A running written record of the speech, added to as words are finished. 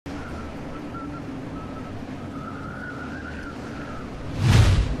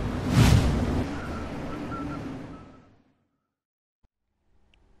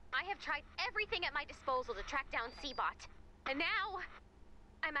I have tried everything at my disposal to track down C-Bot. And now,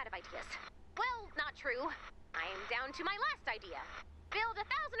 I'm out of ideas. Well, not true. I am down to my last idea. Build 1,000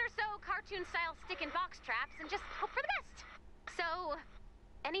 or so cartoon-style stick and box traps and just hope for the best. So,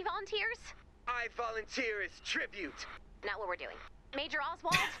 any volunteers? I volunteer as tribute. Not what we're doing. Major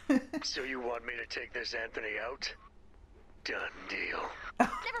Oswald? So you want me to take this Anthony out? Done deal.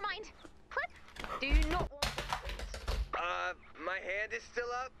 Never mind. Clip. Do you not want this, please? My hand is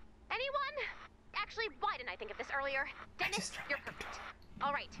still up? Anyone? Actually, why didn't I think of this earlier? Dennis, you're perfect.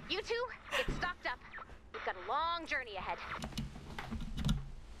 All right, you two, get stocked up. We've got a long journey ahead.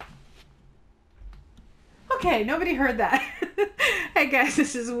 Okay, nobody heard that. Hey guys,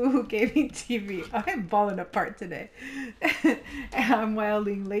 this is Woohoo Gaming TV. I'm falling apart today. And I'm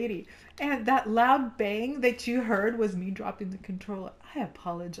Wilding Lady. And that loud bang that you heard was me dropping the controller. I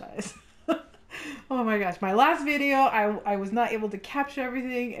apologize. Oh my gosh, my last video, I was not able to capture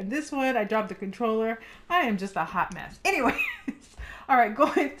everything. And this one, I dropped the controller. I am just a hot mess. Anyways, all right,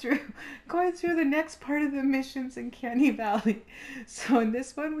 going through the next part of the missions in Canny Valley. So in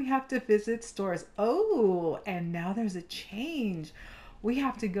this one, we have to visit stores. Oh, and now there's a change. We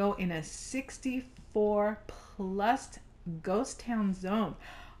have to go in a 64 plus ghost town zone.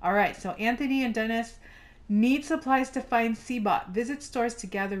 All right, so Anthony and Dennis need supplies to find C-Bot. Visit stores to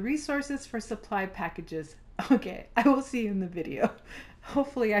gather resources for supply packages. Okay, I will see you in the video.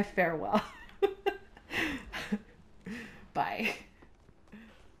 Hopefully I fare well. Bye.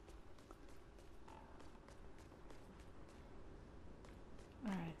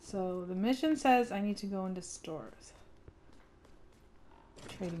 Alright, so the mission says I need to go into stores.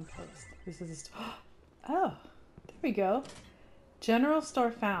 Trading post. This is a store. Oh, there we go. General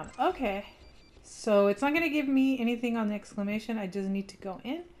store found. Okay. So it's not going to give me anything on the exclamation. I just need to go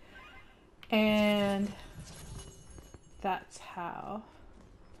in. And that's how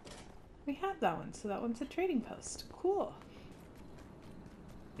we have that one. So that one's a trading post. Cool.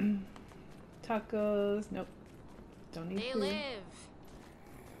 Tacos. Nope. Don't need they food. live.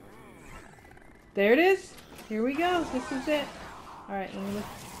 There it is. Here we go. This is it. Alright, let me look.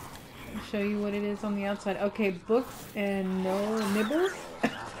 I'll show you what it is on the outside. Okay, books and no nibbles.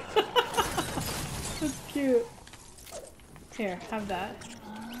 That's cute. Here, have that.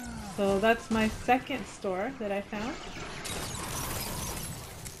 So that's my second store that I found.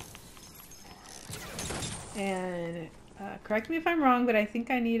 And correct me if I'm wrong, but I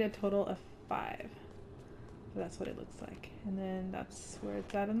think I need a total of 5. So that's what it looks like. And then that's where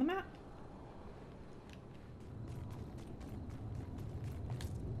it's at on the map.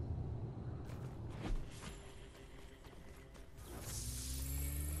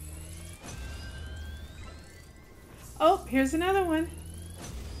 Oh, here's another one.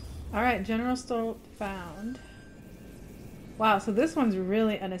 All right, general store found. Wow, so this one's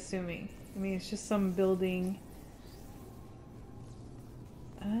really unassuming. I mean, it's just some building.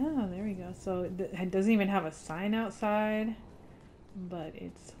 Oh, there we go. So it doesn't even have a sign outside, but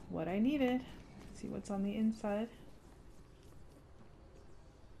it's what I needed. Let's see what's on the inside.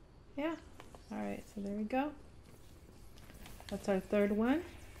 Yeah. All right, so there we go. That's our third one.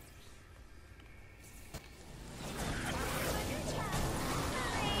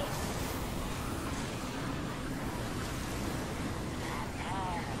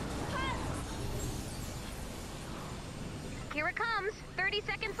 Here it comes. 30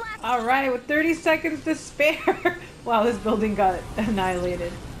 seconds left. All right, with 30 seconds to spare. Wow, this building got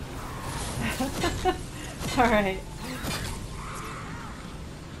annihilated. All right.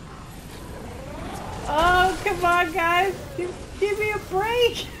 Oh, come on, guys. Give me a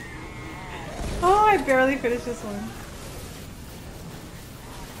break. Oh, I barely finished this one.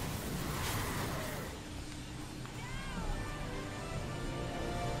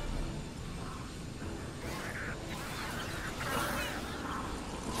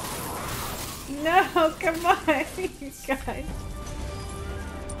 No, come on, you guys.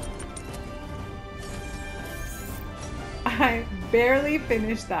 I barely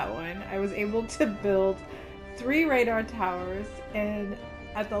finished that one. I was able to build 3 radar towers, and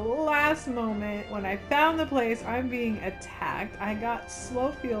at the last moment, when I found the place I'm being attacked, I got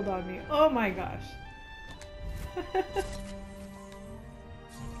slow field on me. Oh my gosh. That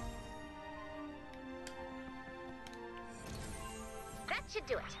should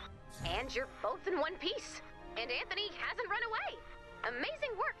do it. And you're both in one piece. And Anthony hasn't run away.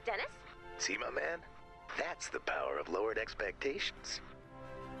 Amazing work, Dennis. See, my man? That's the power of lowered expectations.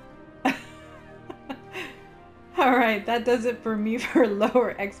 Alright, that does it for me for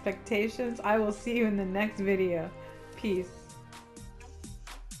lower expectations. I will see you in the next video. Peace.